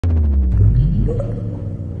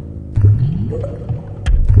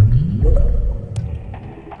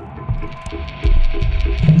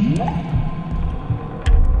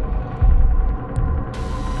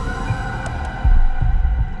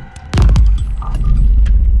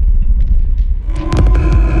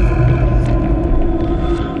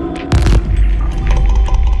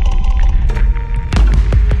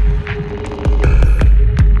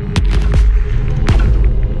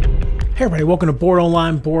everybody, welcome to Board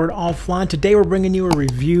Online, Board Offline. Today we're bringing you a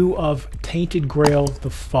review of Tainted Grail, the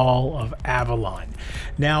Fall of Avalon.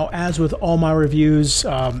 Now, as with all my reviews,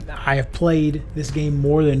 I have played this game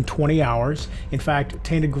more than 20 hours. In fact,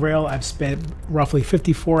 Tainted Grail, I've spent roughly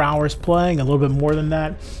 54 hours playing, a little bit more than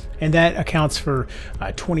that, and that accounts for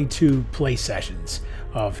 22 play sessions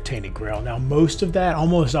of Tainted Grail. Now, most of that,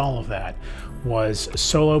 almost all of that, was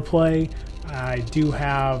solo play. I do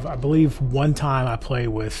have, I believe, one time I play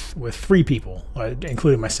with 3 people,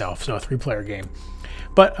 including myself, so a 3-player game.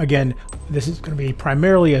 But again, this is going to be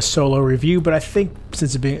primarily a solo review, but I think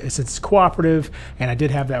since it's cooperative, and I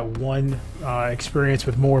did have that one experience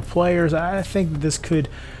with more players, I think this could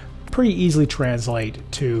pretty easily translate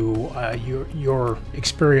to your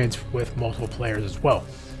experience with multiple players as well.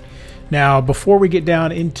 Now, before we get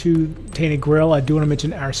down into Tainted Grail, I do want to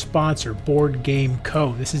mention our sponsor, Board Game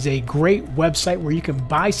Co. This is a great website where you can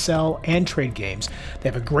buy, sell, and trade games. They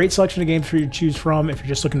have a great selection of games for you to choose from. If you're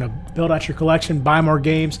just looking to build out your collection, buy more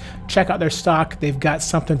games, check out their stock. They've got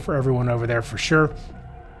something for everyone over there for sure.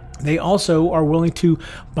 They also are willing to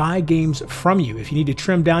buy games from you. If you need to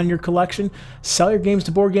trim down your collection, sell your games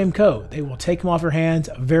to Board Game Co. They will take them off your hands.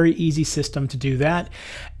 A very easy system to do that.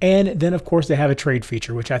 And then, of course, they have a trade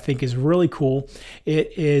feature, which I think is really cool.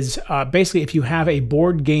 It is basically if you have a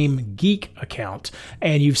Board Game Geek account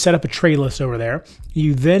and you've set up a trade list over there,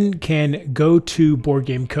 you then can go to Board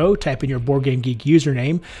Game Co., type in your Board Game Geek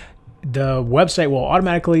username. The website will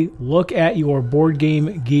automatically look at your Board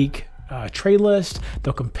Game Geek trade list.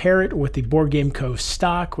 They'll compare it with the Board Game Co.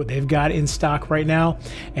 stock, what they've got in stock right now,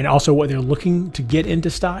 and also what they're looking to get into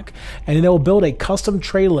stock. And then they'll build a custom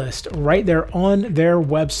trade list right there on their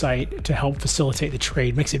website to help facilitate the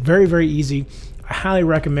trade. Makes it very, very easy. I highly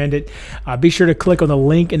recommend it. Be sure to click on the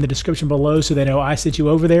link in the description below so they know I sent you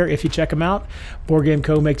over there if you check them out. Board Game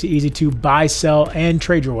Co. makes it easy to buy, sell, and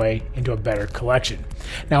trade your way into a better collection.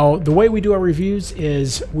 Now, the way we do our reviews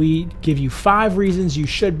is we give you 5 reasons you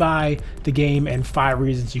should buy the game and 5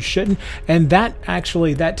 reasons you shouldn't. And that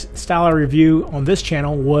style of review on this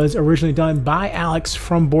channel was originally done by Alex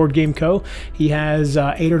from Board Game Co. He has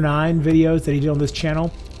 8 or 9 videos that he did on this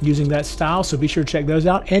channel using that style, so be sure to check those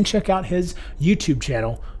out and check out his YouTube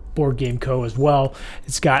channel, Board Game Co. as well.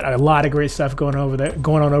 It's got a lot of great stuff going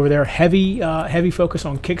on over there. Heavy focus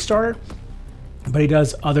on Kickstarter, but he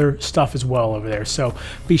does other stuff as well over there, so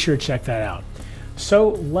be sure to check that out. So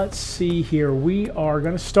let's see here. We are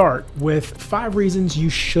going to start with 5 reasons you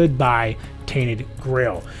should buy Tainted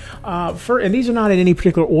Grail. And these are not in any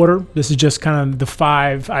particular order. This is just kind of the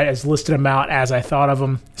 5. I just listed them out as I thought of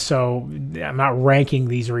them, so I'm not ranking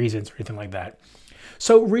these reasons or anything like that.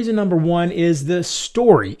 So reason number 1 is the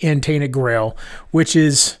story in Tainted Grail, which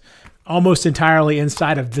is almost entirely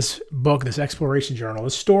inside of this book, this exploration journal.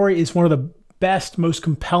 The story is one of the best, most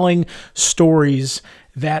compelling stories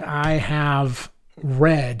that I have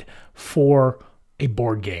read for a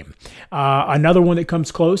board game. Another one that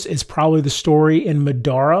comes close is probably the story in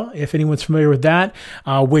Madara, if anyone's familiar with that,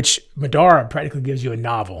 which Madara practically gives you a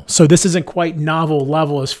novel. So this isn't quite novel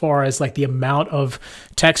level as far as like the amount of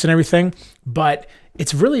text and everything, but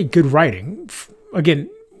it's really good writing. Again,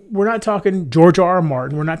 we're not talking George R.R.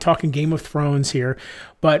 Martin, we're not talking Game of Thrones here,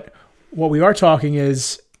 but what we are talking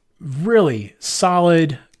is really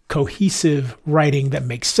solid, cohesive writing that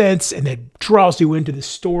makes sense and that draws you into the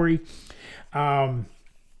story. For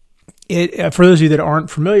those of you that aren't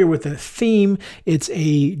familiar with the theme, it's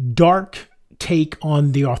a dark take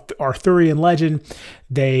on the Arthurian legend.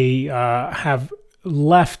 They have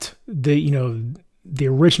left the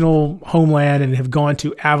original homeland and have gone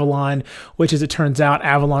to Avalon, which, as it turns out,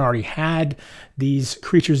 Avalon already had these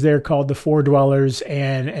creatures there called the Four Dwellers,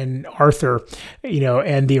 and Arthur,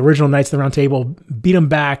 and the original Knights of the Round Table beat them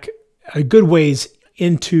back a good ways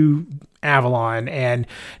into Avalon, and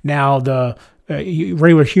now the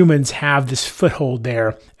regular humans have this foothold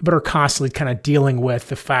there, but are constantly kind of dealing with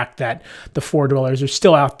the fact that the Four Dwellers are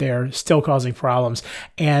still out there, still causing problems,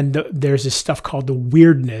 and there's this stuff called the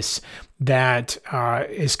weirdness that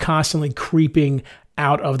is constantly creeping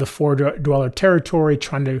out of the Four Dweller territory,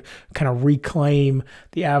 trying to kind of reclaim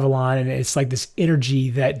the Avalon, and it's like this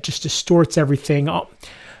energy that just distorts everything.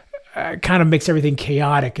 Kind of makes everything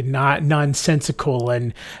chaotic and not nonsensical,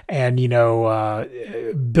 and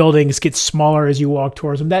buildings get smaller as you walk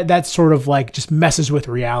towards them. That sort of like just messes with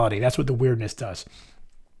reality. That's what the weirdness does.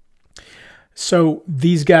 So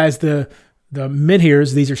these guys, the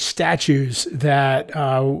menhirs, these are statues that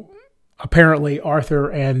apparently Arthur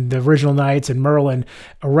and the original knights and Merlin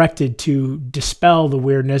erected to dispel the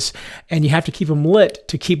weirdness, and you have to keep them lit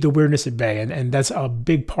to keep the weirdness at bay, and that's a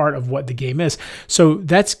big part of what the game is. So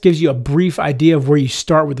that gives you a brief idea of where you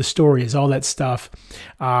start with the story, is all that stuff.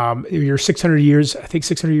 You're 600 years, I think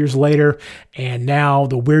 600 years later, and now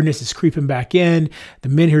the weirdness is creeping back in. The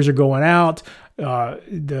menhirs are going out.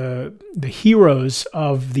 The heroes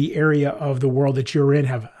of the area of the world that you're in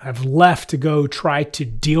have left to go try to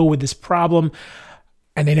deal with this problem,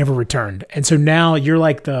 and they never returned. And so now you're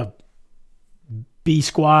like the B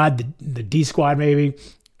squad, the D squad maybe.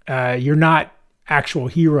 You're not actual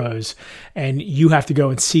heroes, and you have to go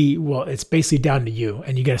and see. Well, it's basically down to you,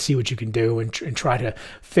 and you got to see what you can do and try to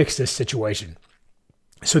fix this situation.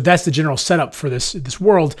 So that's the general setup for this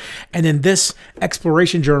world. And then this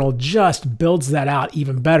exploration journal just builds that out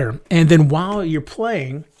even better. And then while you're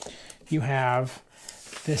playing, you have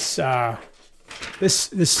this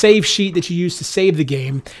this save sheet that you use to save the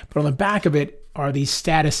game. But on the back of it are these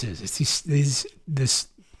statuses. It's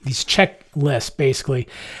these checklists, basically.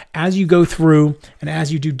 As you go through and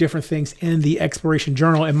as you do different things in the exploration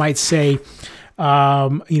journal, it might say,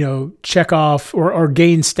 check off or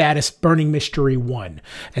gain status Burning Mystery 1.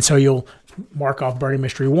 And so you'll mark off Burning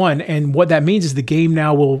Mystery 1. And what that means is the game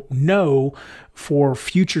now will know for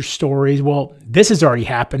future stories, well, this has already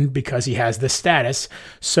happened because he has this status.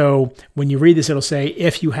 So when you read this, it'll say,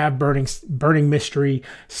 if you have Burning Mystery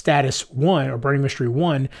status 1 or Burning Mystery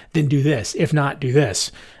 1, then do this. If not, do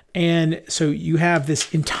this. And so you have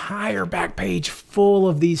this entire back page full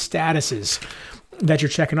of these statuses that you're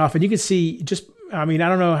checking off. And you can see I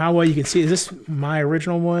don't know how well you can see. Is this my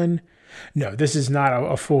original one? No, this is not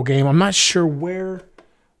a full game. I'm not sure where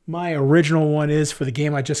my original one is for the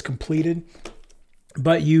game I just completed.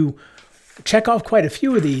 But you check off quite a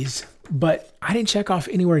few of these, but I didn't check off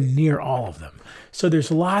anywhere near all of them. So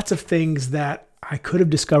there's lots of things that I could have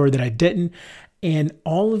discovered that I didn't. And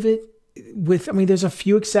all of it there's a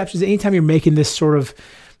few exceptions. Anytime you're making this sort of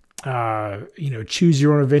choose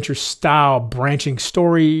your own adventure style branching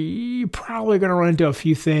story, you're probably going to run into a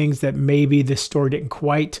few things that maybe this story didn't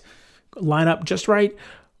quite line up just right.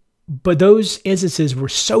 But those instances were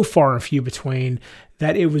so far and few between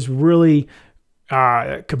that it was really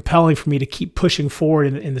compelling for me to keep pushing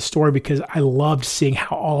forward in the story, because I loved seeing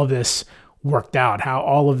how all of this worked out, how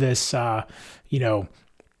all of this,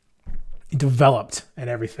 developed and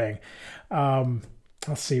everything.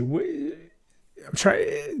 Let's see.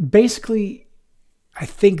 Basically, I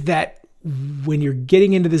think that when you're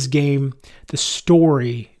getting into this game, the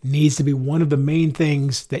story needs to be one of the main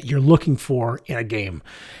things that you're looking for in a game.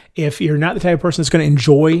 If you're not the type of person that's going to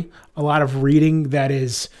enjoy a lot of reading that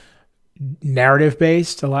is narrative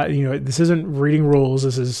based, this isn't reading rules.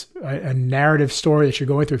 This is a narrative story that you're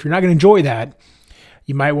going through. If you're not going to enjoy that,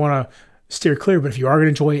 you might want to steer clear. But if you are going to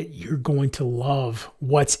enjoy it, you're going to love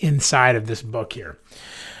what's inside of this book here.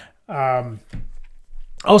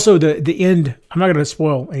 Also, the end, I'm not going to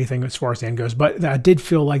spoil anything as far as the end goes, but I did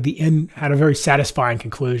feel like the end had a very satisfying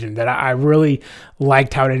conclusion, that I really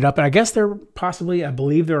liked how it ended up. And I guess I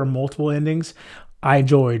believe there are multiple endings. I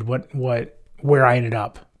enjoyed where I ended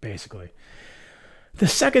up, basically. The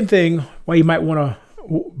second thing why you might want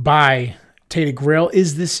to buy Tainted Grail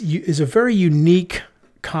is a very unique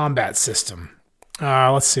combat system.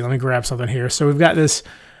 Let's see, let me grab something here. So we've got this,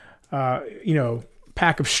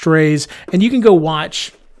 pack of strays, and you can go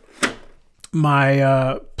watch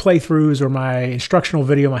my playthroughs or my instructional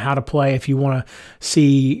video on how to play if you want to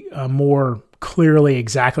see more clearly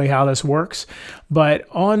exactly how this works. But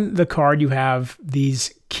on the card, you have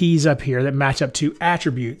these keys up here that match up to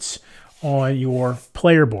attributes on your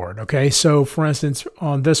player board. Okay, so for instance,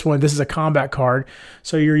 on this one, this is a combat card.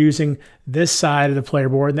 So you're using this side of the player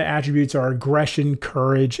board, and the attributes are aggression,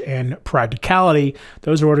 courage, and practicality.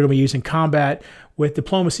 Those are what are going to be used in combat. With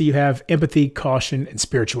diplomacy, you have empathy, caution, and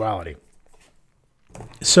spirituality.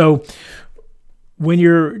 So when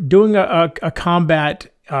you're doing a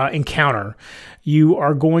combat encounter, you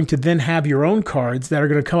are going to then have your own cards that are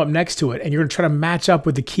going to come up next to it, and you're going to try to match up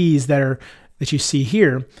with the keys that you see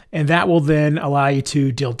here, and that will then allow you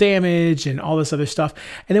to deal damage and all this other stuff.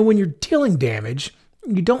 And then when you're dealing damage,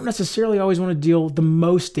 you don't necessarily always want to deal the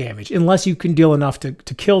most damage, unless you can deal enough to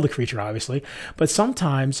kill the creature, obviously. But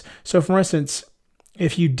sometimes, so for instance,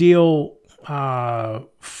 if you deal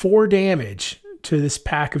 4 damage to this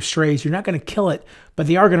pack of strays, you're not going to kill it, but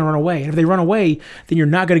they are going to run away. And if they run away, then you're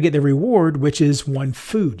not going to get the reward, which is 1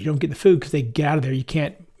 food. You don't get the food because they get out of there. You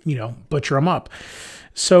can't butcher them up.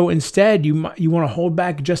 So instead, you want to hold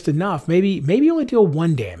back just enough, maybe only deal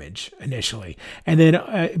 1 damage initially, and then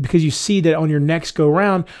because you see that on your next go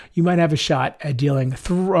round, you might have a shot at dealing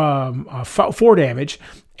 4 damage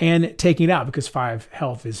and taking it out, because 5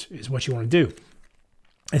 health is what you want to do.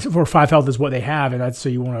 And for 5 health is what they have, and that's so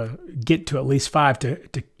you want to get to at least 5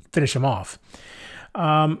 to finish them off.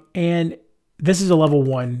 And this is a level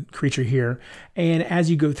 1 creature here, and as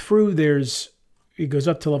you go through, it goes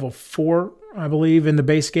up to level 4. I believe, in the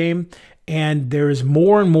base game, and there's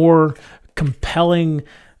more and more compelling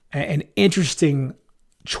and interesting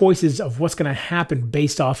choices of what's going to happen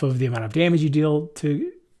based off of the amount of damage you deal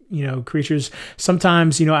to creatures.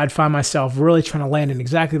 Sometimes I'd find myself really trying to land in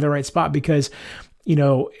exactly the right spot, because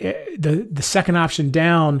the second option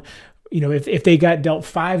down, if they got dealt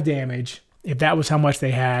 5 damage, if that was how much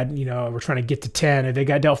they had, we're trying to get to 10. If they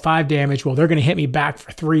got dealt 5 damage, well, they're going to hit me back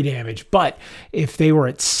for 3 damage. But if they were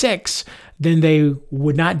at 6, then they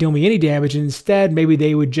would not deal me any damage. Instead, maybe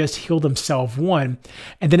they would just heal themselves 1.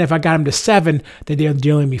 And then if I got them to 7, then they're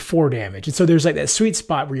dealing me 4 damage. And so there's like that sweet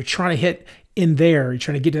spot where you're trying to hit in there. You're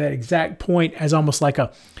trying to get to that exact point as almost like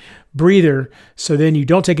a breather, so then you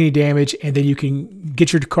don't take any damage, and then you can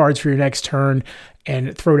get your cards for your next turn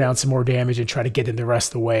and throw down some more damage and try to get them the rest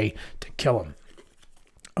of the way to kill them.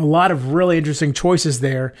 A lot of really interesting choices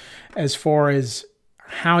there as far as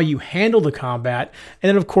how you handle the combat. And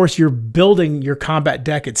then, of course, you're building your combat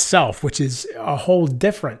deck itself, which is a whole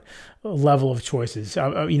different level of choices.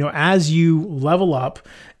 As you level up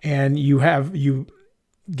and you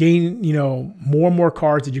gain, more and more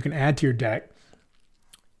cards that you can add to your deck,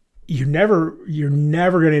 you're never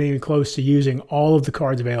going to get even close to using all of the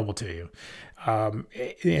cards available to you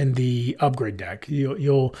in the upgrade deck.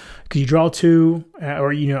 Because you draw 2,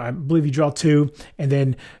 or I believe you draw 2, and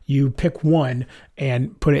then you pick 1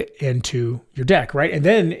 and put it into your deck, right? And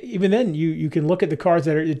then even then, you can look at the cards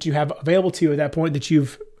that you have available to you at that point that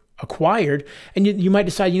you've acquired, and you might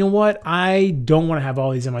decide, what, I don't want to have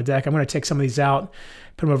all these in my deck. I'm going to take some of these out,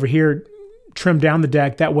 put them over here, trim down the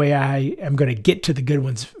deck. That way I am going to get to the good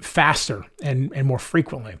ones faster and more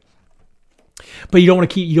frequently. But you don't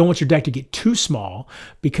want your deck to get too small,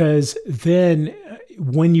 because then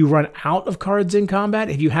when you run out of cards in combat,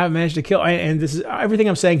 if you haven't managed to kill, and this is everything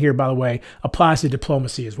I'm saying here, by the way, applies to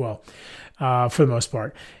diplomacy as well, for the most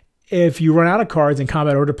part. If you run out of cards in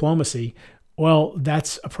combat or diplomacy, well,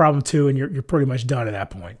 that's a problem too, and you're pretty much done at that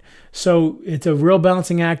point. So it's a real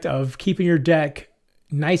balancing act of keeping your deck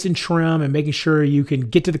nice and trim and making sure you can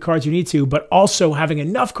get to the cards you need to, but also having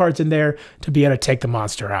enough cards in there to be able to take the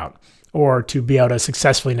monster out, or to be able to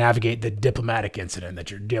successfully navigate the diplomatic incident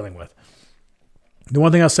that you're dealing with. The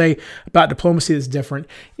one thing I'll say about diplomacy that's different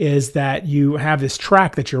is that you have this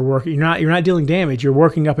track that you're working. You're not dealing damage. You're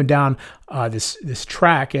working up and down this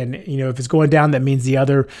track, and if it's going down, that means the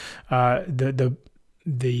other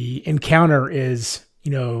the encounter is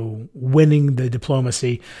winning the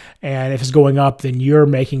diplomacy. And if it's going up, then you're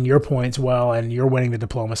making your points well, and you're winning the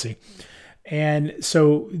diplomacy. And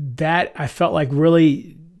so that, I felt like,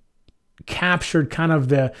 really captured kind of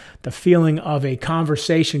the feeling of a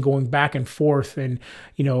conversation going back and forth, and,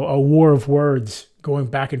 a war of words going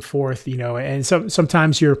back and forth, and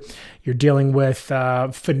sometimes you're dealing with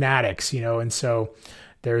fanatics, and so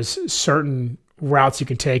there's certain routes you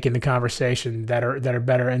can take in the conversation that are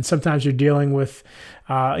better. And sometimes you're dealing with,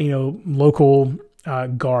 local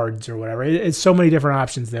guards or whatever. It's so many different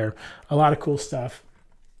options there. A lot of cool stuff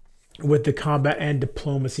with the combat and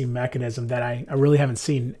diplomacy mechanism that I really haven't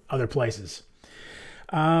seen other places.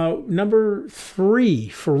 Number 3,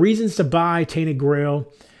 for reasons to buy Tainted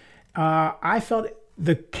Grail, I felt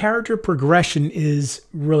the character progression is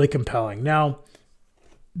really compelling. Now,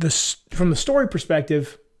 from the story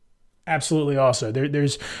perspective, absolutely also.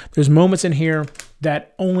 There's moments in here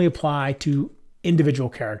that only apply to individual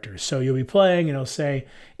characters. So you'll be playing, say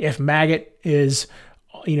if Maggot is,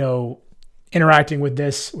 interacting with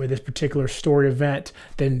this particular story event,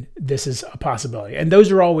 then this is a possibility. And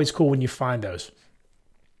those are always cool when you find those.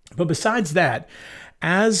 But besides that,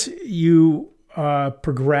 as you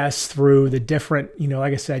progress through the different,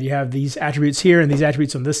 like I said, you have these attributes here and these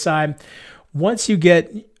attributes on this side. Once you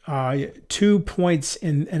get 2 points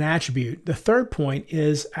in an attribute, the third point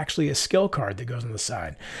is actually a skill card that goes on the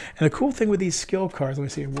side. And the cool thing with these skill cards, let me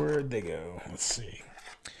see, where'd they go? Let's see.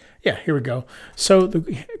 Yeah, here we go. So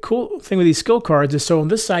the cool thing with these skill cards is, so on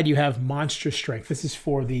this side you have monstrous strength. This is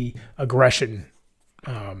for the aggression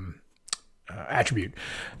attribute.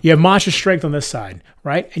 You have monstrous strength on this side,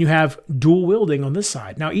 right? And you have dual wielding on this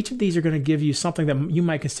side. Now, each of these are going to give you something that you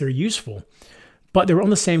might consider useful, but they're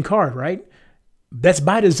on the same card, right? that's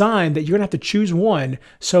by design that you're gonna have to choose one.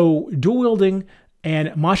 So dual wielding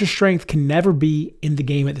and monster strength can never be in the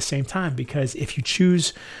game at the same time, because if you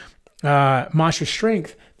choose monster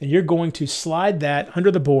strength, then you're going to slide that under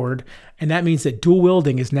the board, and that means that dual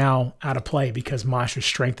wielding is now out of play because monster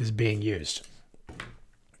strength is being used.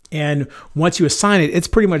 And once you assign it, it's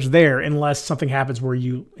pretty much there unless something happens where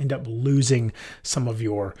you end up losing some of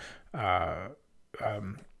your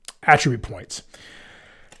attribute points.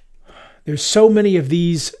 There's so many of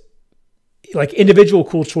these like individual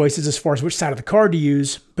cool choices as far as which side of the card to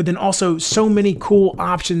use, but then also so many cool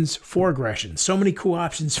options for aggression, so many cool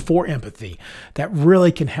options for empathy that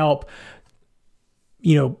really can help,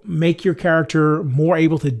 you know, make your character more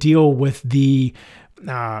able to deal with the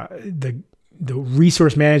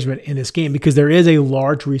resource management in this game, because there is a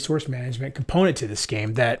large resource management component to this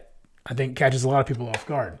game that I think catches a lot of people off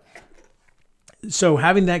guard. So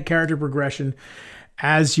having that character progression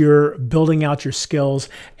as you're building out your skills,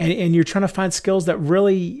 and you're trying to find skills that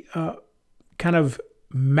really kind of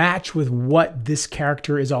match with what this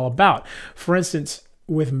character is all about. For instance,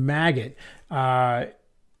 with Maggot,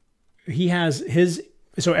 he has his,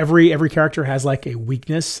 so every character has like a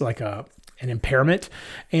weakness, like an impairment,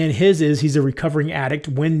 and his is he's a recovering addict.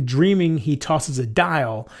 When dreaming, he tosses a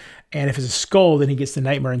dial, and if it's a skull, then he gets the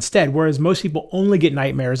nightmare instead. Whereas most people only get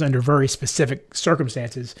nightmares under very specific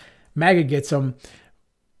circumstances. Maggot gets them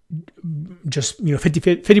just, you know,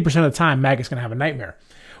 50% of the time, Maggot's going to have a nightmare.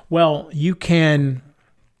 Well,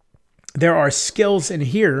 there are skills in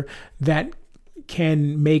here that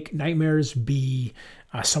can make nightmares be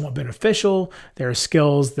somewhat beneficial. There are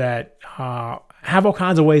skills that have all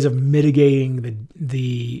kinds of ways of mitigating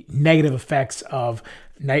the negative effects of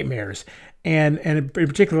nightmares. And in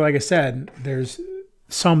particular, like I said, there's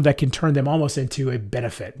some that can turn them almost into a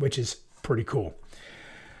benefit, which is pretty cool.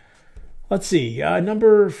 Let's see,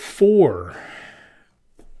 number 4.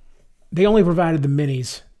 They only provided the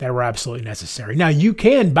minis that were absolutely necessary. Now you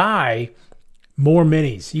can buy more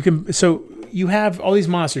minis. You can, so you have all these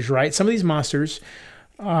monsters, right? Some of these monsters,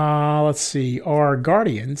 let's see, are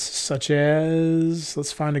guardians, such as,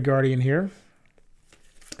 let's find a guardian here.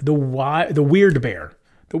 The weird bear.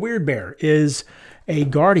 The weird bear is a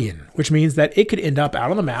guardian, which means that it could end up out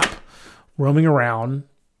on the map, roaming around,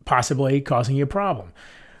 possibly causing you a problem.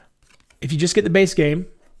 If you just get the base game,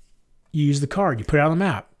 you use the card, you put it on the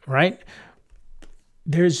map, right?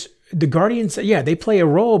 There's the Guardians, yeah, they play a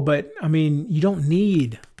role, but I mean, you don't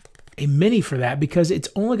need a mini for that because it's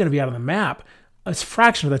only going to be out on the map a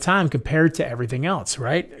fraction of the time compared to everything else,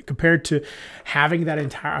 right? Compared to having that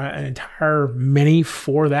entire mini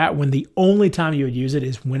for that, when the only time you would use it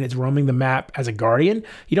is when it's roaming the map as a Guardian.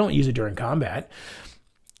 You don't use it during combat.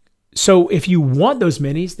 So if you want those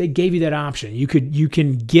minis, they gave you that option. You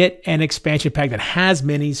can get an expansion pack that has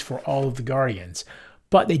minis for all of the Guardians,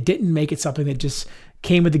 but they didn't make it something that just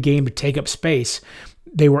came with the game to take up space.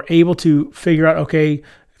 They were able to figure out, okay,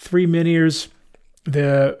 3 miniers,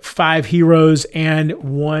 the 5 heroes, and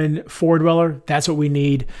 1 Four Dweller. That's what we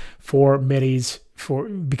need for minis,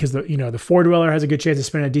 because the Four Dweller has a good chance of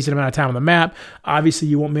spending a decent amount of time on the map. Obviously,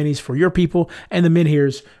 you want minis for your people, and the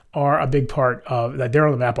miniers are a big part of that. They're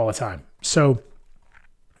on the map all the time. So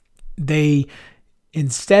they,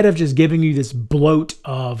 instead of just giving you this bloat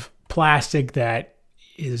of plastic that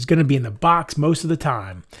is going to be in the box most of the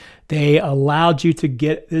time, they allowed you to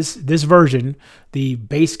get this version, the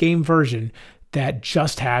base game version, that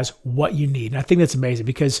just has what you need. And I think that's amazing,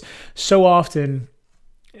 because so often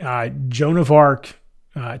Joan of Arc,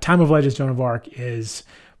 Time of Legends Joan of Arc is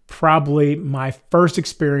probably my first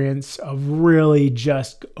experience of really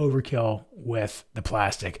just overkill with the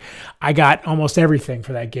plastic. I got almost everything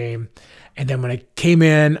for that game, and then when it came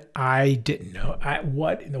in, I didn't know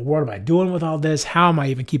what in the world am I doing with all this? How am I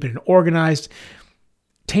even keeping it organized?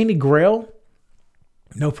 Tainted Grail,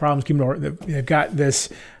 no problems keeping it. They've got this,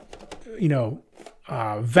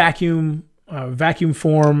 vacuum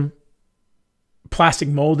form plastic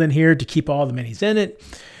mold in here to keep all the minis in it.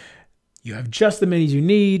 You have just the minis you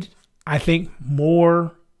need. I think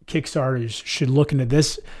more Kickstarters should look into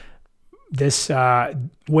this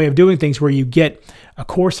way of doing things, where you get a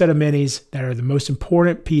core set of minis that are the most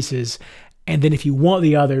important pieces, and then if you want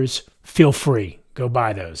the others, feel free, go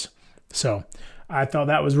buy those. So I thought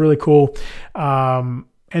that was really cool. And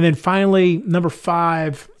then finally, number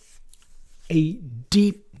 5, a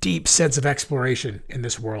deep sense of exploration in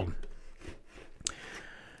this world.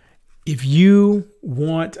 If you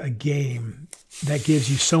want a game that gives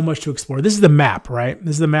you so much to explore, this is the map, right?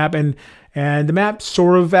 This is the map, and the map's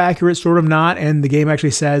sort of accurate, sort of not, and the game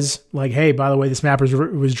actually says, like, hey, by the way, this map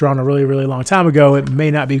was drawn a really, really long time ago. It may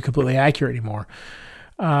not be completely accurate anymore.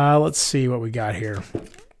 Let's see what we got here.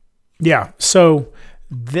 Yeah, so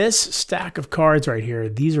this stack of cards right here,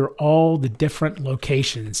 these are all the different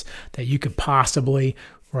locations that you could possibly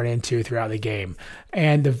run into throughout the game.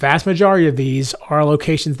 And the vast majority of these are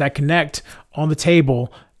locations that connect on the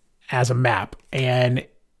table as a map. And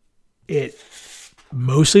it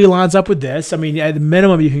mostly lines up with this. I mean, at the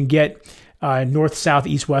minimum, you can get north, south,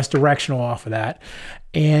 east, west directional off of that.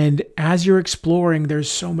 And as you're exploring,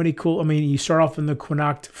 there's so many cool, I mean, you start off in the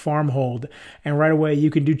Quinacht farmhold, and right away you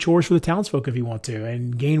can do chores for the townsfolk if you want to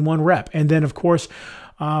and gain 1 rep. And then, of course,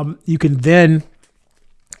 you can then,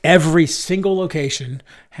 every single location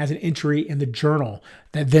has an entry in the journal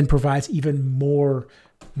that then provides even more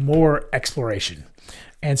exploration.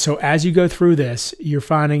 And so as you go through this, you're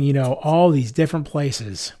finding, you know, all these different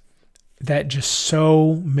places that just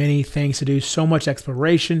so many things to do, so much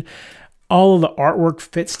exploration. All of the artwork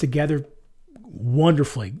fits together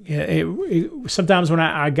wonderfully. Sometimes when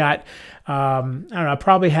I got, I don't know, I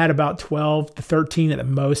probably had about 12 to 13 at the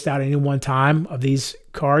most out at any one time of these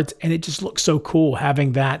cards. And it just looks so cool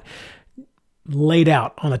having that laid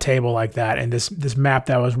out on the table like that. And this map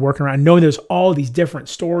that I was working around, knowing there's all these different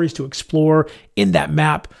stories to explore in that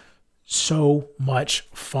map. So much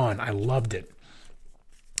fun. I loved it.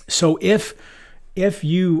 So if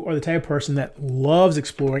you are the type of person that loves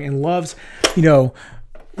exploring and loves, you know,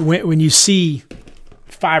 when you see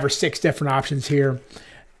 5 or 6 different options here,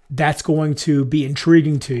 that's going to be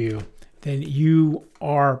intriguing to you, then you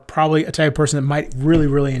are probably a type of person that might really,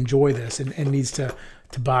 really enjoy this and needs to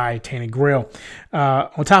buy Tainted Grail.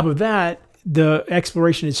 On top of that, the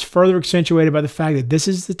exploration is further accentuated by the fact that this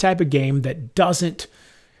is the type of game that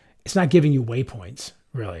it's not giving you waypoints,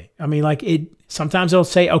 really. I mean, like sometimes they'll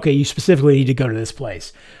say, okay, you specifically need to go to this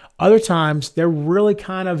place. Other times they're really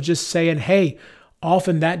kind of just saying, hey, off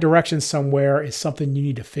in that direction somewhere is something you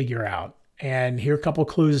need to figure out. And here are a couple of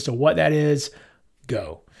clues as to what that is.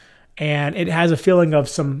 Go. And it has a feeling of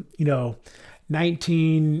some, you know,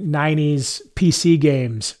 1990s PC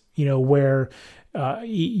games, you know, where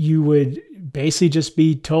you would basically just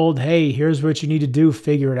be told, hey, here's what you need to do,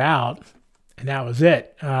 figure it out. And that was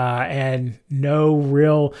it. And no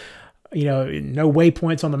real, you know, no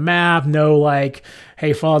waypoints on the map, no like,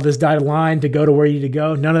 hey, follow this dotted line to go to where you need to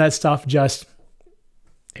go. None of that stuff, just,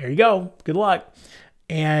 here you go, good luck.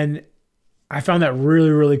 And I found that really,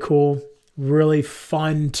 really cool, really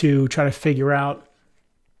fun to try to figure out.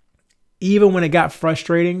 Even when it got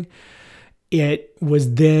frustrating, it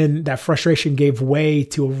was then that frustration gave way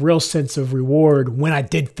to a real sense of reward when I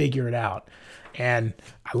did figure it out. And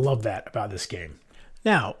I love that about this game.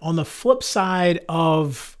 Now, on the flip side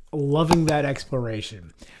of loving that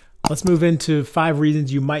exploration, let's move into 5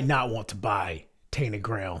 reasons you might not want to buy Tainted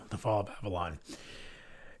Grail, the Fall of Avalon.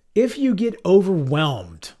 If you get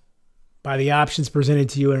overwhelmed by the options presented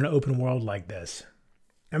to you in an open world like this,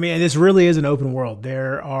 I mean, this really is an open world.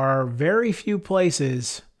 There are very few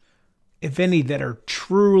places, if any, that are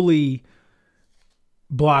truly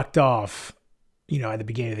blocked off, you know, at the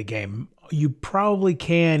beginning of the game. You probably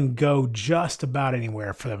can go just about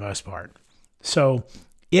anywhere for the most part. So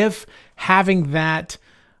if having that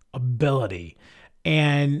ability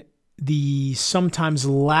and the sometimes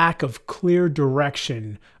lack of clear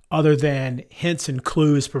direction other than hints and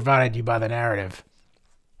clues provided you by the narrative,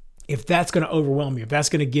 if that's going to overwhelm you, if that's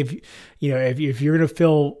going to give you, you know, if you're going to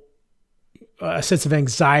feel a sense of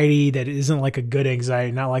anxiety that isn't like a good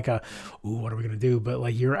anxiety, not like a, ooh, what are we going to do? But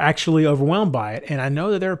like you're actually overwhelmed by it. And I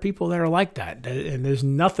know that there are people that are like that. And there's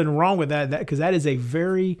nothing wrong with that, because that is a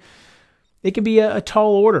very, it can be a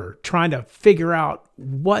tall order trying to figure out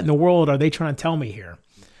what in the world are they trying to tell me here.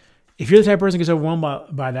 If you're the type of person who gets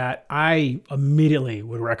overwhelmed by that, I immediately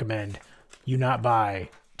would recommend you not buy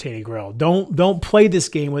Tainted Grail. Don't play this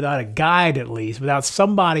game without a guide, at least, without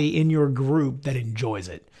somebody in your group that enjoys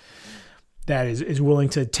it, that is willing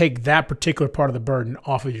to take that particular part of the burden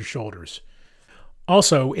off of your shoulders.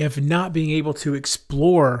 Also, if not being able to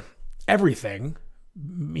explore everything,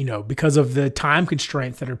 you know, because of the time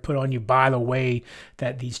constraints that are put on you by the way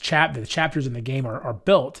that the chapters in the game are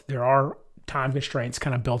built, there are time constraints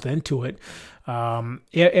kind of built into it.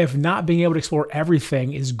 If not being able to explore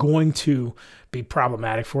everything is going to be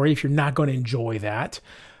problematic for you, if you're not going to enjoy that,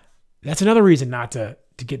 that's another reason not to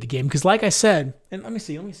get the game. Because like I said, and let me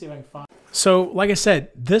see if I can find. So like I said,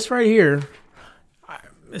 this right here,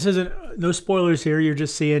 this isn't, no spoilers here. You're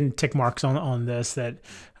just seeing tick marks on this that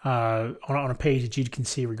on a page that you can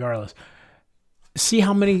see regardless. See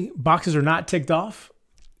how many boxes are not ticked off?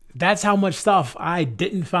 That's how much stuff I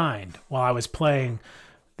didn't find while I was playing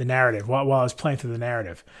the narrative, while I was playing through the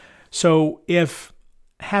narrative. So if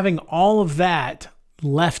having all of that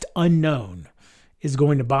left unknown is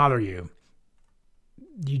going to bother you,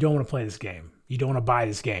 you don't want to play this game. You don't want to buy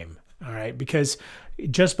this game. All right. Because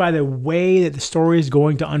just by the way that the story is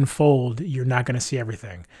going to unfold, you're not going to see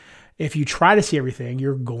everything. If you try to see everything,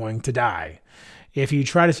 you're going to die. If you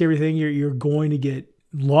try to see everything, you're going to get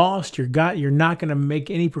lost. You're not going to make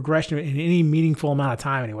any progression in any meaningful amount of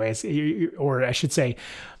time anyways. Or I should say,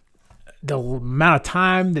 the amount of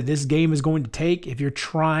time that this game is going to take, if you're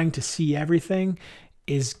trying to see everything,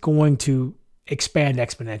 is going to expand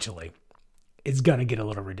exponentially. It's going to get a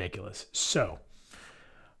little ridiculous. So,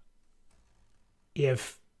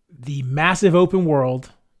 if the massive open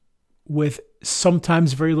world with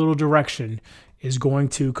sometimes very little direction is going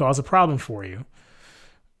to cause a problem for you,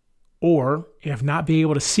 or if not being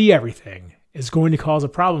able to see everything is going to cause a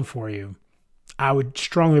problem for you, I would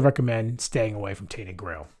strongly recommend staying away from Tainted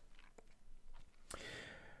Grail.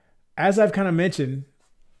 As I've kind of mentioned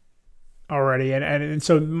already, and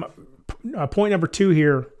so point number 2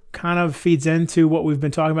 here kind of feeds into what we've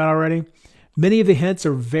been talking about already. Many of the hints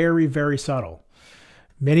are very, very subtle.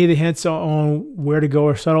 Many of the hints on where to go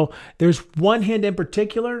are subtle. There's one hint in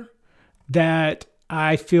particular that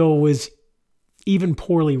I feel was even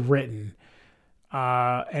poorly written.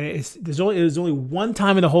 And it was only one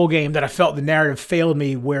time in the whole game that I felt the narrative failed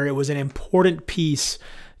me, where it was an important piece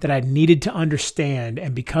that I needed to understand.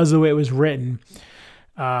 And because of the way it was written,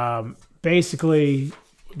 basically,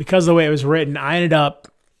 because of the way it was written, I ended up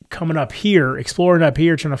coming up here, exploring up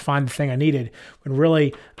here, trying to find the thing I needed, when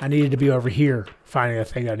really I needed to be over here finding the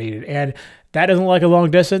thing that I needed. And that doesn't look like a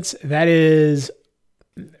long distance. That is,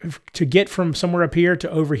 to get from somewhere up here to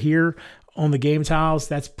over here on the game tiles,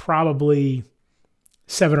 that's probably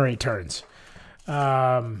 7 or 8 turns.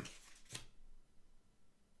 Now,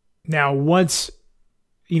 once,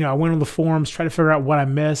 I went on the forums, tried to figure out what I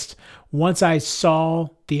missed. Once I saw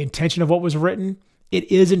the intention of what was written,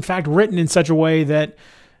 it is in fact written in such a way that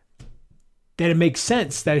it makes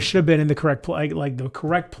sense, that it should have been in the correct place. Like the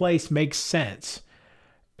correct place makes sense.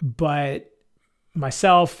 But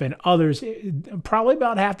myself and others, probably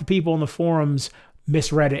about half the people in the forums,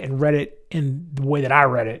 misread it and read it in the way that I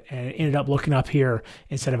read it, and it ended up looking up here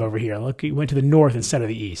instead of over here. Look, it went to the north instead of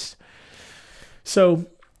the east. So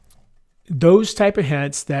those type of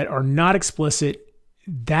hints that are not explicit,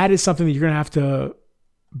 that is something that you're going to have to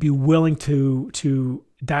be willing to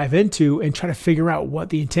dive into and try to figure out what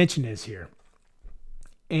the intention is here.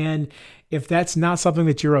 And if that's not something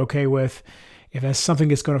that you're okay with, if that's something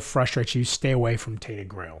that's going to frustrate you, stay away from Tainted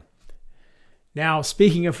Grail. Now,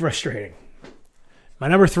 speaking of frustrating, my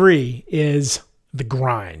number 3 is the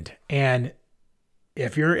grind. And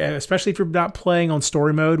especially if you're not playing on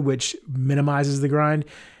story mode, which minimizes the grind,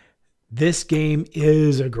 this game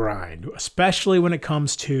is a grind, especially when it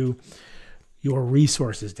comes to your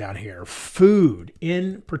resources down here. Food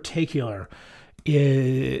in particular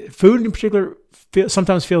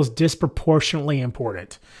sometimes feels disproportionately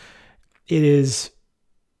important. It is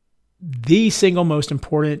the single most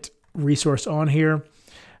important resource on here.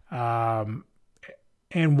 And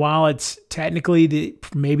while it's technically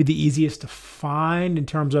maybe the easiest to find in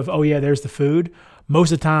terms of, oh yeah, there's the food,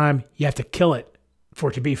 most of the time you have to kill it for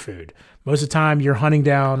it to be food. Most of the time you're hunting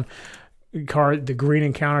down the green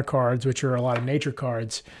encounter cards, which are a lot of nature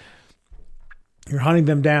cards. You're hunting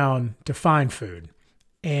them down to find food.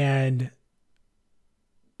 And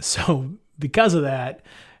so because of that,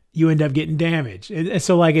 you end up getting damaged. And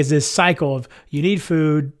so it's this cycle of, you need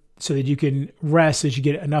food so that you can rest, so that you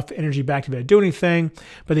get enough energy back to be able to do anything,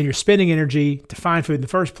 but then you're spending energy to find food in the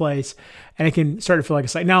first place, and it can start to feel like a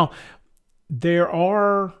cycle. Now, there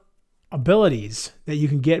are abilities that you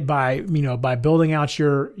can get by building out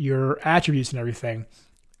your attributes and everything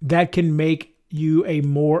that can make you a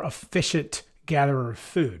more efficient gatherer of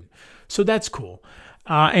food. So that's cool.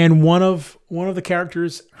 And one of the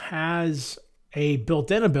characters has a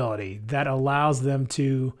built-in ability that allows them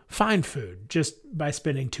to find food just by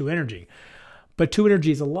spending 2 energy. But 2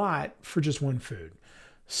 energy is a lot for just 1 food.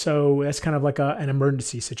 So that's kind of like an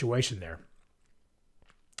emergency situation there.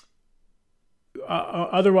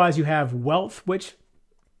 Otherwise, you have wealth, which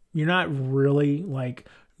you're not really,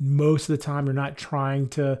 most of the time, you're not trying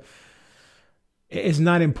to, it's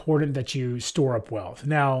not important that you store up wealth.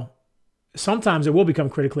 Now, sometimes it will become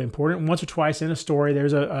critically important. Once or twice in a story,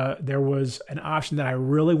 there was an option that I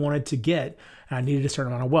really wanted to get, and I needed a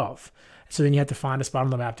certain amount of wealth. So then you have to find a spot on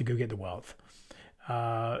the map to go get the wealth.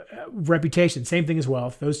 Reputation, same thing as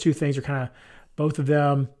wealth. Those 2 things are kind of, both of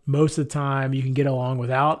them, most of the time you can get along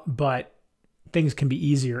without, but things can be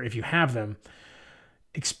easier if you have them.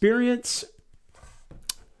 Experience,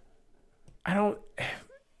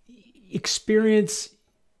 experience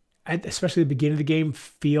especially the beginning of the game,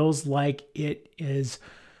 feels like it is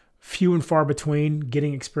few and far between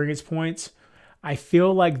getting experience points. I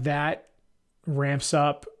feel like that ramps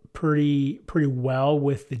up pretty well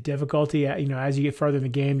with the difficulty. You know, as you get further in the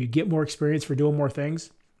game, you get more experience for doing more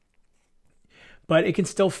things, but it can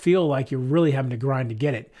still feel like you're really having to grind to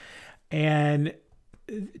get it. And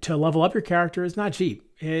to level up your character is not cheap.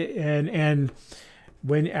 And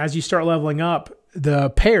as you start leveling up, the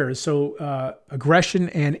pairs, so aggression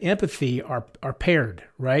and empathy are paired,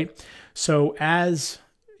 right? So as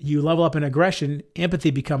you level up in aggression,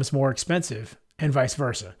 empathy becomes more expensive and vice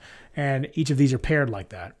versa. And each of these are paired like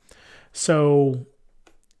that. So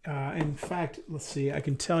in fact, let's see, I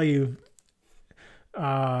can tell you,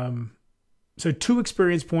 so 2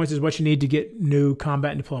 experience points is what you need to get new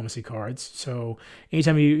combat and diplomacy cards. So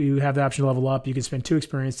anytime you have the option to level up, you can spend 2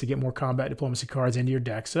 experience to get more combat and diplomacy cards into your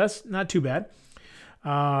deck. So that's not too bad.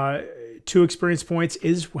 2 experience points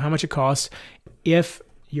is how much it costs if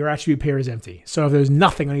your attribute pair is empty. So if there's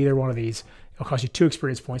nothing on either one of these, it'll cost you 2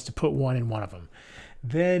 experience points to put 1 in one of them.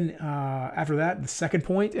 Then after that, the second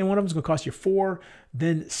point in one of them is going to cost you 4,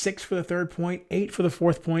 then 6 for the third point, 8 for the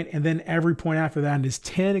fourth point, and then every point after that is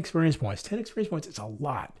 10 experience points. 10 experience points is a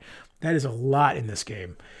lot. That is a lot in this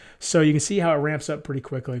game. So you can see how it ramps up pretty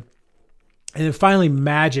quickly. And then finally,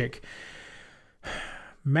 magic.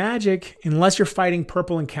 Magic, unless you're fighting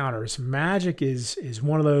purple encounters, magic is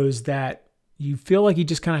one of those that you feel like you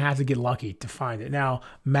just kind of have to get lucky to find it. Now,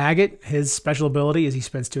 Maggot, his special ability is he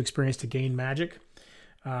spends 2 experience to gain magic.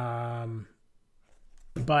 But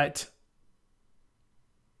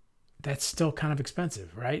that's still kind of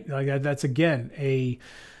expensive, right? Like that's again a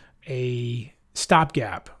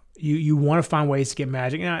stopgap. You want to find ways to get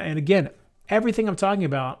magic. And again, everything I'm talking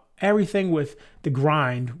about, everything with the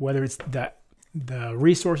grind, whether it's the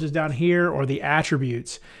resources down here or the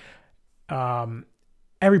attributes,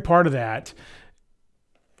 every part of that,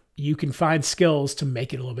 you can find skills to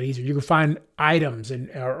make it a little bit easier. You can find items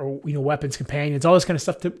and or weapons, companions, all this kind of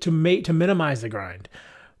stuff to minimize the grind.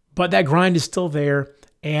 But that grind is still there,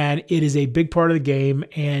 and it is a big part of the game.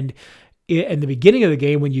 And in the beginning of the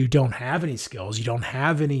game, when you don't have any skills, you don't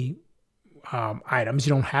have any items,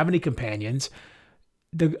 you don't have any companions,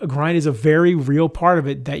 the grind is a very real part of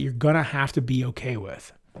it that you're gonna have to be okay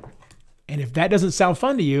with. And if that doesn't sound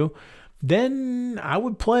fun to you, then I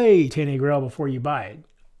would play Tainted Grail before you buy it.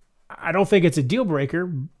 I don't think it's a deal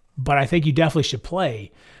breaker, but I think you definitely should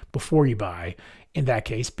play before you buy in that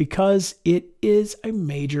case, because it is a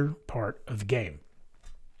major part of the game.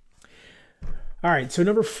 All right, so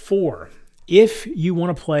number 4, if you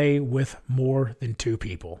want to play with more than 2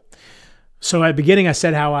 people. So at the beginning, I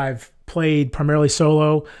said how I've played primarily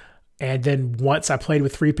solo, and then once I played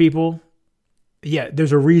with 3 people. Yeah,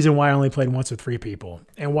 there's a reason why I only played once with 3 people,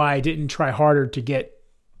 and why I didn't try harder to get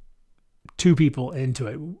 2 people into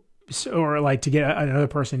it, or like to get another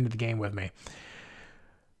person into the game with me.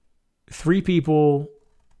 3 people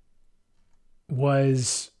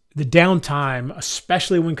was the downtime,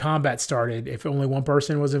 especially when combat started. If only 1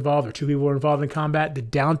 person was involved or 2 people were involved in combat, the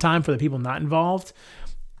downtime for the people not involved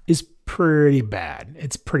is pretty bad.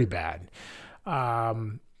 It's pretty bad.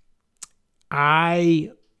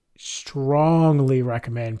 I strongly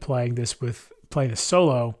recommend playing this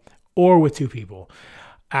solo or with 2 people.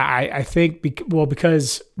 I think,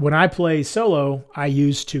 because when I play solo, I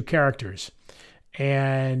use 2 characters.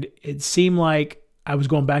 And it seemed like I was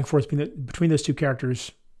going back and forth between those 2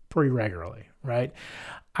 characters pretty regularly, right?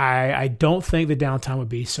 I don't think the downtime would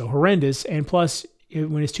be so horrendous. And plus,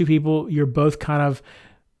 when it's 2 people, you're both kind of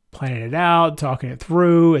planning it out, talking it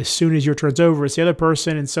through. As soon as your turn's over, it's the other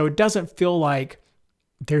person. And so it doesn't feel like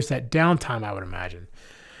there's that downtime, I would imagine.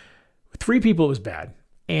 With 3 people, it was bad.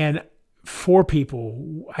 And 4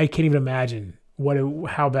 people, I can't even imagine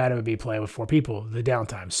how bad it would be playing with 4 people, the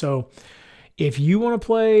downtime. So if you want to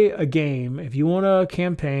play a game, if you want a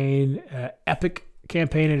campaign, epic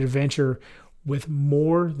campaign and adventure with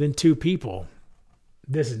more than 2 people,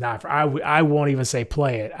 this is not for, I won't even say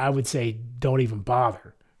play it. I would say don't even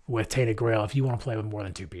bother with Tainted Grail if you want to play with more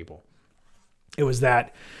than 2 people. It was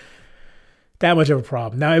that much of a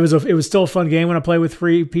problem. Now, it was still a fun game when I played with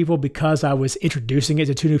 3 people, because I was introducing it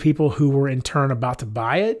to 2 new people who were in turn about to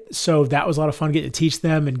buy it. So that was a lot of fun, getting to teach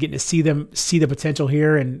them and getting to see the potential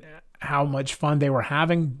here and how much fun they were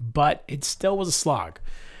having. But it still was a slog,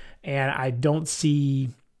 and I don't see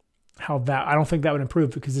how that. I don't think that would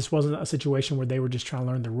improve, because this wasn't a situation where they were just trying to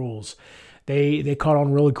learn the rules. They caught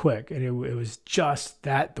on really quick, and it was just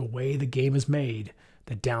that the way the game is made,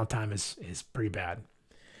 the downtime is pretty bad.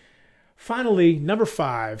 Finally, number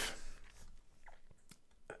 5,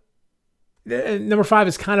 Number 5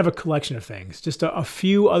 is kind of a collection of things, just a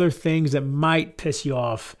few other things that might piss you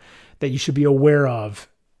off that you should be aware of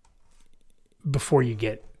before you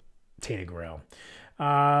get Tainted Grail.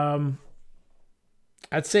 I'd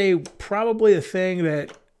say probably the thing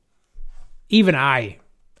that even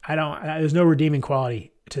there's no redeeming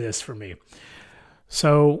quality to this for me.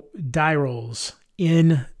 So die rolls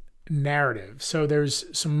in narrative. So there's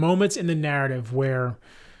some moments in the narrative where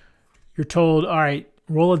you're told, all right,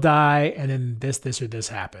 roll a die, and then this, or this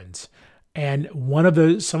happens. And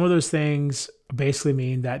some of those things basically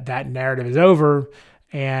mean that that narrative is over,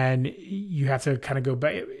 and you have to kind of go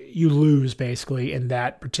back. You lose basically in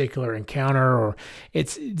that particular encounter, or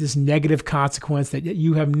it's this negative consequence that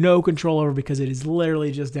you have no control over because it is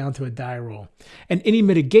literally just down to a die roll. And any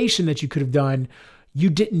mitigation that you could have done, you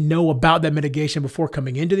didn't know about that mitigation before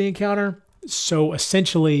coming into the encounter. So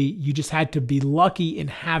essentially, you just had to be lucky in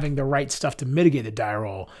having the right stuff to mitigate the die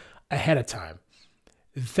roll ahead of time.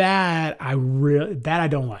 That I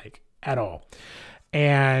don't like at all.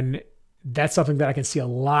 And that's something that I can see a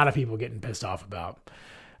lot of people getting pissed off about.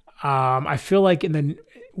 I feel like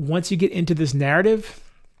once you get into this narrative,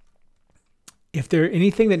 if there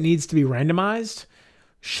anything that needs to be randomized,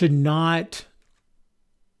 should not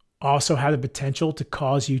also have the potential to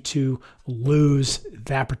cause you to lose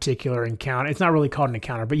that particular encounter. It's not really called an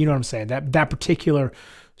encounter, but you know what I'm saying. That particular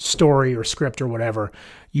story or script or whatever,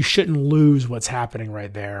 you shouldn't lose what's happening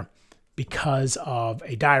right there because of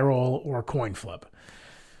a die roll or a coin flip.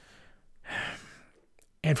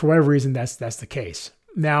 And for whatever reason, that's the case.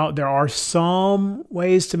 Now, there are some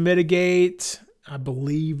ways to mitigate. I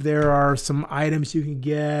believe there are some items you can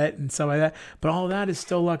get and stuff like that, but all that is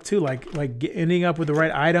still luck too. Like ending up with the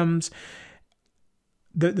right items.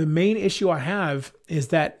 The main issue I have is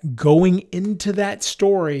that going into that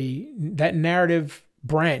story, that narrative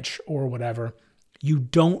branch or whatever, you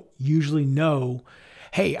don't usually know,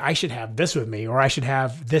 hey, I should have this with me, or I should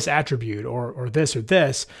have this attribute or this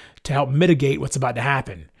to help mitigate what's about to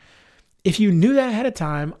happen. If you knew that ahead of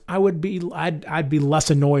time, I'd be less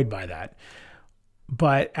annoyed by that.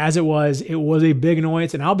 But as it was a big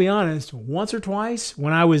annoyance. And I'll be honest, once or twice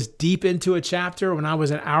when I was deep into a chapter, when I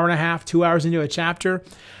was an hour and a half, 2 hours into a chapter,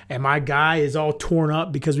 and my guy is all torn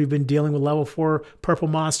up because we've been dealing with level 4 purple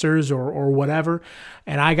monsters or whatever,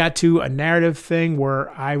 and I got to a narrative thing where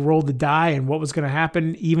I rolled the die and what was going to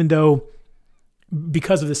happen, even though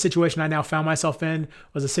because of the situation I now found myself in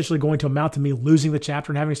was essentially going to amount to me losing the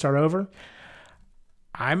chapter and having to start over,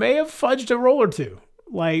 I may have fudged a roll or two.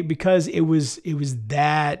 Because it was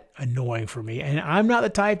that annoying for me. And I'm not the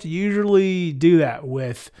type to usually do that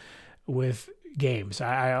with games.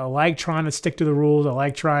 I like trying to stick to the rules. I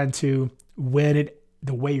like trying to win it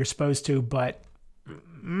the way you're supposed to, but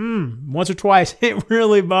once or twice it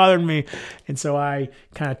really bothered me. And so I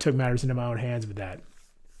kind of took matters into my own hands with that.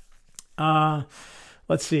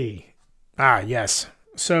 Let's see. Yes.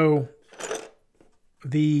 So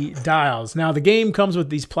the dials. Now the game comes with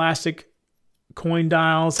these plastic coin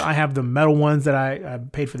dials. I have the metal ones that I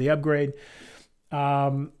paid for the upgrade.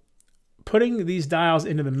 Putting these dials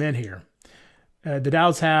into the min here. The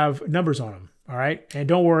dials have numbers on them. All right. And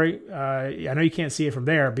don't worry. I know you can't see it from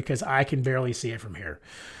there because I can barely see it from here.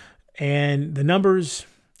 And the numbers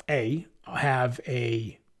have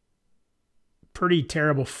a pretty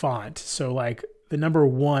terrible font. So like the number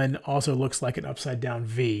 1 also looks like an upside down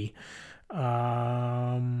V.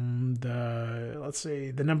 Let's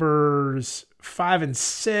see, the numbers 5 and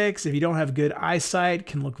 6, if you don't have good eyesight,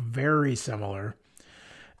 can look very similar.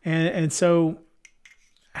 And so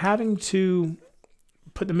having to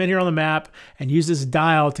put the min here on the map and use this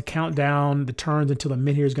dial to count down the turns until the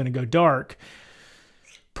min here is going to go dark,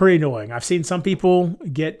 pretty annoying. I've seen some people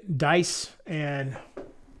get dice and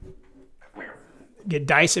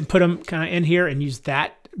put them kind of in here and use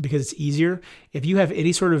that because it's easier. If you have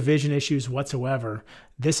any sort of vision issues whatsoever,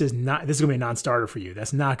 this is going to be a non-starter for you.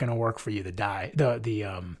 That's not going to work for you. The dial.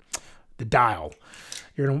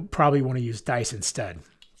 You're going to probably want to use dice instead.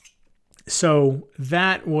 So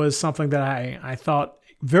that was something that I thought,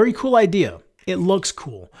 very cool idea. It looks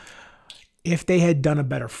cool. If they had done a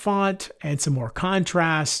better font and some more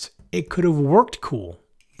contrast, it could have worked cool.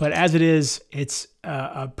 But as it is, it's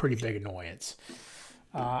a pretty big annoyance.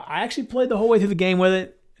 I actually played the whole way through the game with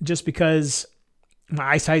it just because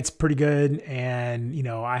my eyesight's pretty good, and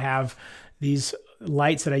I have these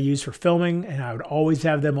lights that I use for filming, and I would always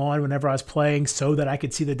have them on whenever I was playing so that I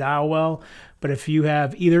could see the dial well. But if you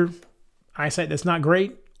have either eyesight that's not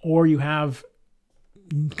great or you have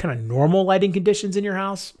kind of normal lighting conditions in your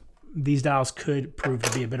house, these dials could prove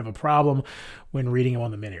to be a bit of a problem when reading them on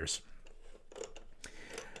the menus.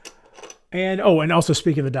 And oh, and also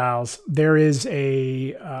speaking of the dials, there is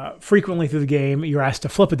a frequently through the game you're asked to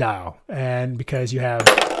flip a dial, and because you have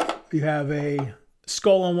a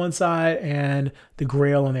skull on one side and the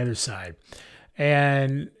grail on the other side,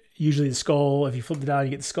 and usually the skull, if you flip the dial,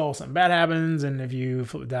 you get the skull, something bad happens, and if you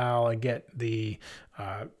flip the dial and get the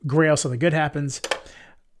grail, something good happens.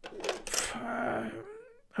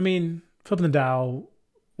 I mean, flipping the dial,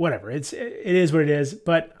 whatever. It is what it is.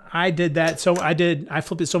 But I did that. So I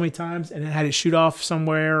flipped it so many times and then had it shoot off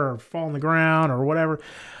somewhere or fall on the ground or whatever.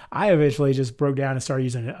 I eventually just broke down and started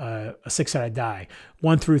using a 6-sided die.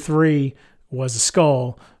 1 through 3 was the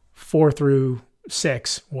skull. 4 through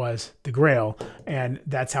 6 was the grail. And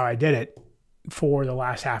that's how I did it for the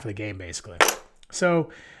last half of the game, basically. So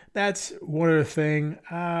that's one other thing.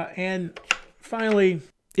 And finally,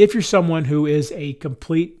 if you're someone who is a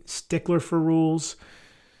complete stickler for rules,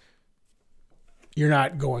 you're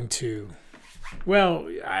not going to, well,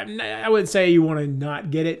 I wouldn't say you want to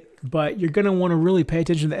not get it, but you're going to want to really pay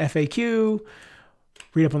attention to the FAQ,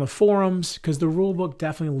 read up on the forums, because the rule book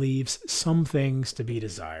definitely leaves some things to be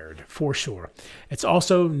desired, for sure. It's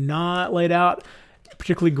also not laid out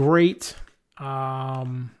particularly great.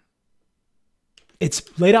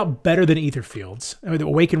 It's laid out better than Aetherfields. I mean, the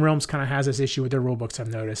Awakened Realms kind of has this issue with their rule books, I've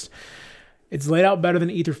noticed. It's laid out better than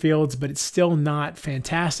Aetherfields, but it's still not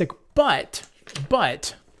fantastic. But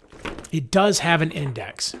it does have an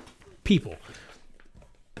index. People,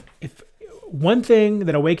 if one thing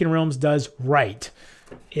that Awakened Realms does right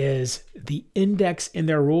is the index in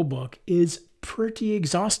their rule book is pretty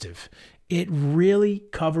exhaustive. It really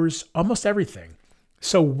covers almost everything.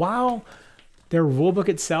 So while their rule book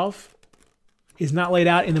itself is not laid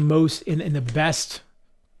out in the best,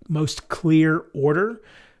 most clear order,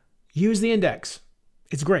 use the index.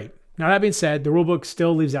 It's great. Now, that being said, the rulebook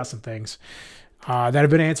still leaves out some things that have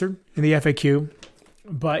been answered in the FAQ,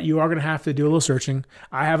 but you are going to have to do a little searching.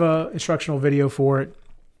 I have an instructional video for it,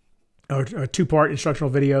 or a 2-part instructional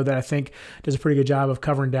video that I think does a pretty good job of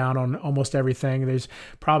covering down on almost everything. There's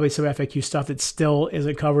probably some FAQ stuff that still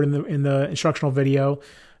isn't covered in the instructional video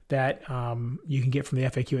that you can get from the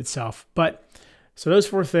FAQ itself. But so those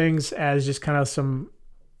 4 things as just kind of some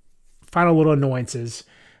final little annoyances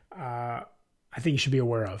I think you should be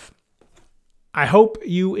aware of. I hope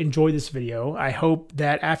you enjoyed this video. I hope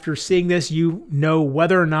that after seeing this, you know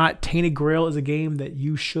whether or not Tainted Grail is a game that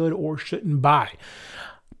you should or shouldn't buy.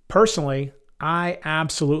 Personally, I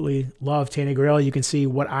absolutely love Tainted Grail. You can see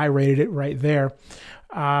what I rated it right there.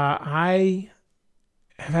 I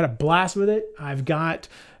have had a blast with it. I've got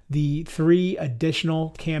the 3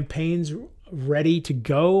 additional campaigns ready to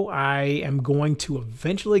go. I am going to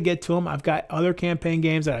eventually get to them. I've got other campaign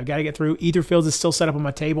games that I've got to get through. Aetherfields is still set up on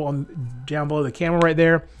my table down below the camera right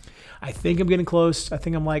there. I think I'm getting close. I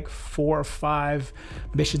think I'm like 4 or 5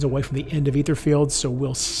 missions away from the end of Aetherfields, so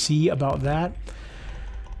we'll see about that.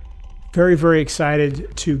 Very, very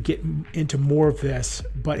excited to get into more of this,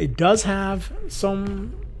 but it does have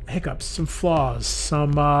some hiccups, some flaws,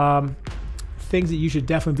 some things that you should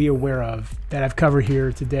definitely be aware of that I've covered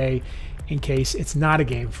here today, in case it's not a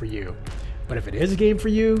game for you. But if it is a game for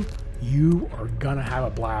you, you are gonna have a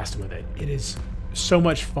blast with it. It is so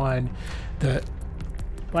much fun.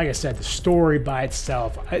 Like I said, the story by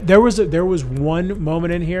itself. There was one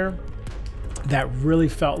moment in here that really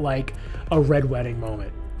felt like a Red Wedding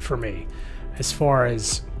moment for me, as far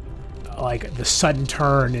as like the sudden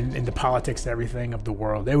turn in the politics and everything of the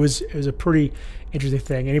world. It was a pretty interesting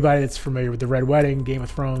thing. Anybody that's familiar with the Red Wedding, Game of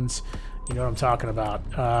Thrones, you know what I'm talking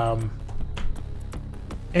about.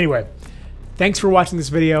 Anyway, thanks for watching this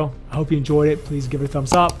video. I hope you enjoyed it. Please give it a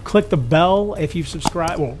thumbs up. Click the bell if you've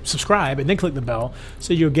subscribed. Well, subscribe and then click the bell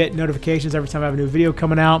so you'll get notifications every time I have a new video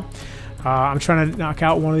coming out. I'm trying to knock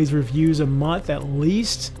out one of these reviews a month at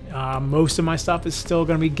least. Most of my stuff is still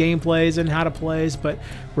going to be gameplays and how to plays, but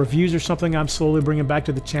reviews are something I'm slowly bringing back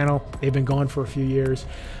to the channel. They've been gone for a few years.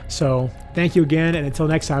 So thank you again, and until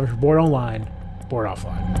next time, for Bored Online, Bored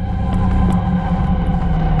Offline.